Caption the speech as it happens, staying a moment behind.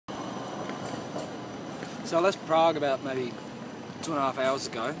So I left Prague about maybe 2.5 hours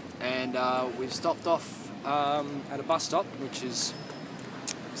ago, and we've stopped off at a bus stop, which is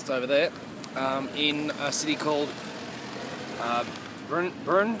just over there, in a city called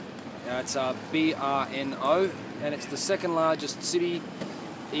Brno. It's Brno, and it's the second largest city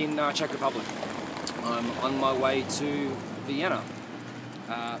in Czech Republic. I'm on my way to Vienna,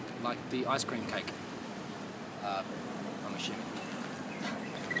 like the ice cream cake, I'm assuming.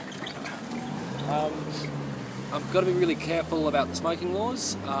 I've got to be really careful about the smoking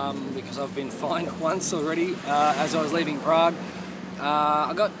laws because I've been fined once already as I was leaving Prague.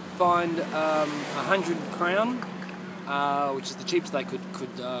 I got fined 100 crown, which is the cheapest they could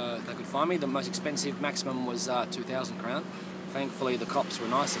fine me. The most expensive maximum was 2,000 crown. Thankfully, the cops were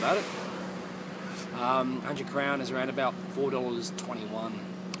nice about it. 100 crown is around about $4.21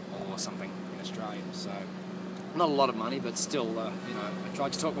 or something in Australian. So. Not a lot of money, but still, you know, I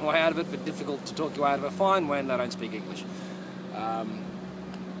tried to talk my way out of it, but difficult to talk you out of a fine when they don't speak English.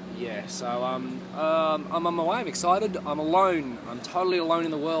 Yeah, so I'm on my way, I'm excited, I'm alone, I'm totally alone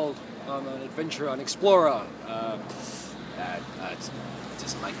in the world, I'm an adventurer, an explorer.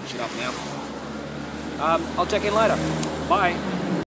 Just making shit up now. I'll check in later. Bye.